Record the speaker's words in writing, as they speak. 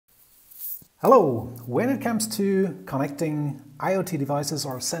Hello! When it comes to connecting IoT devices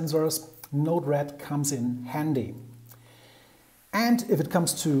or sensors, Node-RED comes in handy. And if it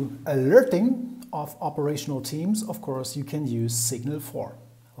comes to alerting of operational teams, of course, you can use SIGNL4.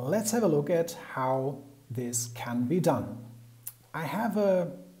 Let's have a look at how this can be done. I have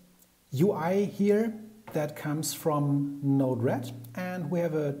a UI here that comes from Node-RED, and we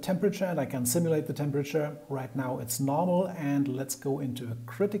have a temperature, and I can simulate the temperature. Right now it's normal, and let's go into a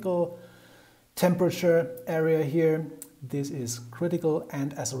critical temperature area here. This is critical,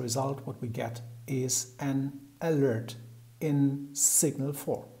 and as a result what we get is an alert in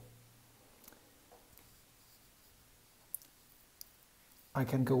SIGNL4. I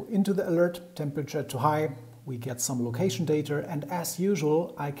can go into the alert, temperature too high, we get some location data, and as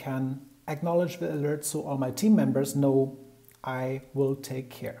usual I can acknowledge the alert so all my team members know I will take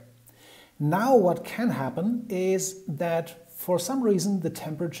care. Now what can happen is that for some reason the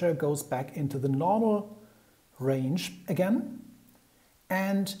temperature goes back into the normal range again,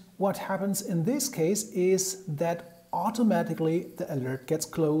 and what happens in this case is that automatically the alert gets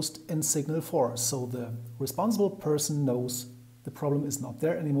closed in SIGNL4, so the responsible person knows the problem is not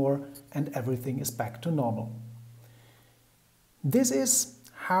there anymore and everything is back to normal. This is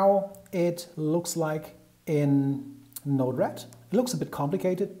how it looks like in Node-RED. It looks a bit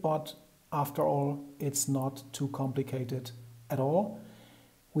complicated, but after all it's not too complicated at all.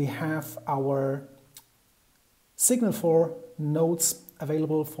 We have our SIGNL4 nodes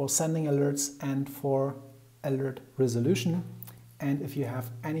available for sending alerts and for alert resolution. And if you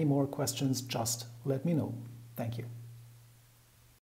have any more questions, just let me know. Thank you.